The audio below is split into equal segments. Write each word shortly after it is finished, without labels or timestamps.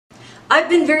I've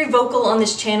been very vocal on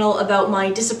this channel about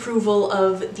my disapproval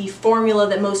of the formula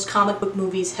that most comic book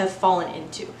movies have fallen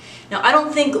into. Now, I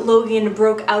don't think Logan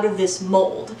broke out of this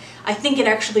mold. I think it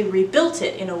actually rebuilt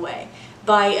it in a way.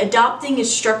 By adopting a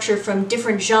structure from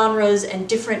different genres and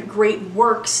different great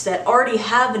works that already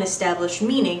have an established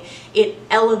meaning, it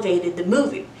elevated the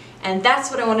movie. And that's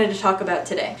what I wanted to talk about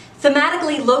today.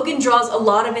 Thematically, Logan draws a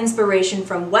lot of inspiration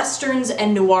from westerns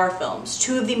and noir films,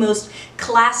 two of the most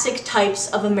classic types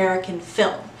of American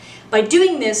film. By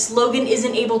doing this, Logan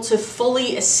isn't able to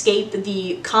fully escape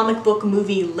the comic book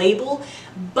movie label,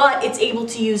 but it's able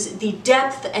to use the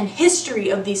depth and history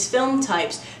of these film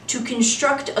types to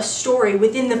construct a story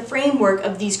within the framework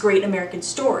of these great American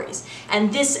stories.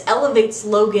 And this elevates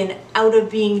Logan out of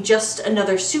being just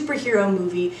another superhero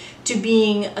movie to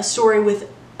being a story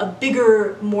with a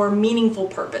bigger, more meaningful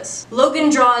purpose. Logan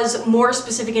draws more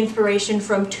specific inspiration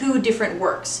from two different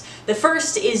works. The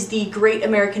first is the great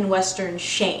American Western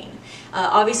Shane.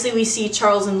 Obviously we see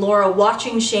Charles and Laura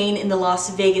watching Shane in the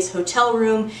Las Vegas hotel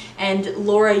room, and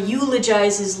Laura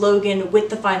eulogizes Logan with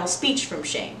the final speech from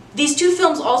Shane. These two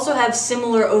films also have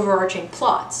similar overarching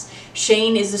plots.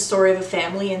 Shane is the story of a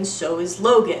family, and so is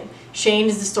Logan. Shane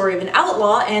is the story of an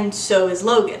outlaw, and so is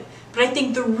Logan. But I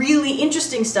think the really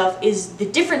interesting stuff is the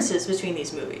differences between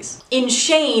these movies. In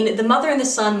Shane, the mother and the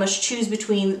son must choose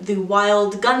between the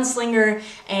wild gunslinger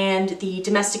and the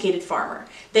domesticated farmer.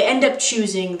 They end up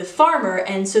choosing the farmer,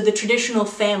 and so the traditional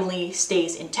family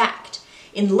stays intact.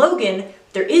 In Logan,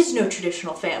 there is no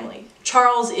traditional family.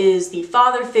 Charles is the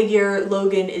father figure,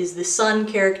 Logan is the son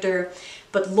character,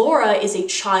 but Laura is a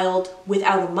child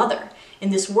without a mother. In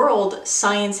this world,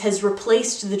 science has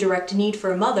replaced the direct need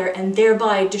for a mother and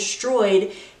thereby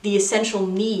destroyed the essential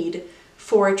need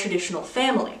for a traditional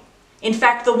family. In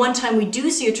fact, the one time we do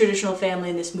see a traditional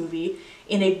family in this movie,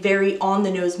 in a very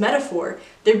on-the-nose metaphor,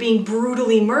 they're being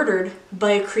brutally murdered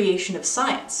by a creation of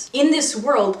science. In this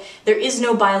world, there is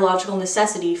no biological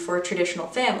necessity for a traditional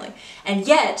family, and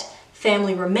yet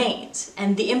family remains.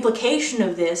 And the implication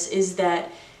of this is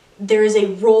that there is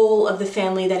a role of the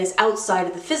family that is outside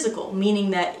of the physical,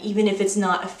 meaning that even if it's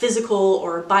not a physical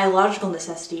or biological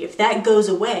necessity, if that goes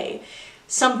away,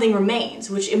 something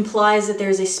remains, which implies that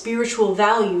there's a spiritual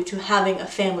value to having a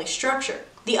family structure.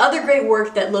 The other great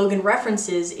work that Logan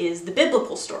references is the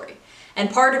biblical story.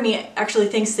 And part of me actually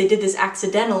thinks they did this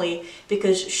accidentally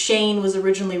because Shane was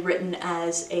originally written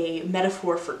as a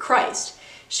metaphor for Christ.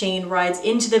 Shane rides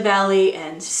into the valley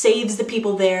and saves the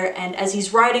people there, and as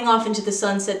he's riding off into the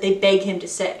sunset, they beg him to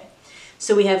stay.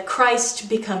 So we have Christ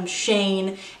becomes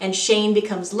Shane, and Shane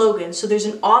becomes Logan, so there's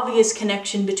an obvious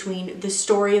connection between the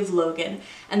story of Logan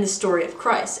and the story of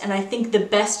Christ. And I think the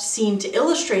best scene to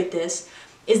illustrate this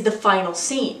is the final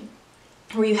scene,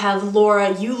 where you have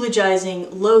Laura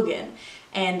eulogizing Logan,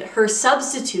 and her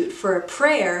substitute for a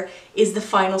prayer is the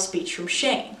final speech from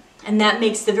Shane. And that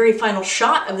makes the very final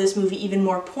shot of this movie even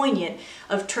more poignant,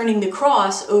 of turning the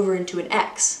cross over into an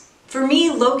X. For me,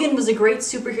 Logan was a great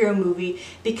superhero movie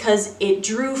because it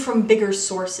drew from bigger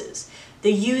sources.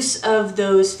 The use of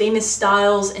those famous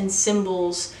styles and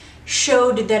symbols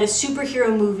showed that a superhero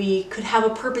movie could have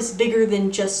a purpose bigger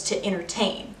than just to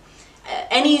entertain.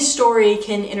 Any story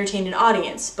can entertain an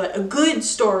audience, but a good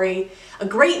story, a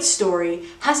great story,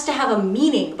 has to have a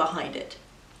meaning behind it.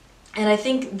 And I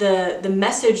think the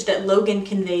message that Logan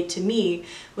conveyed to me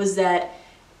was that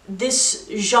this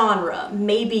genre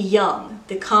may be young,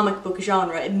 the comic book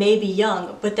genre, it may be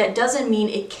young, but that doesn't mean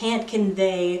it can't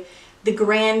convey the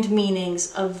grand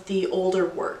meanings of the older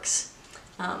works.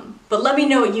 But let me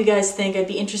know what you guys think. I'd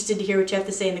be interested to hear what you have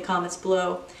to say in the comments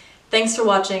below. Thanks for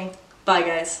watching. Bye,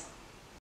 guys.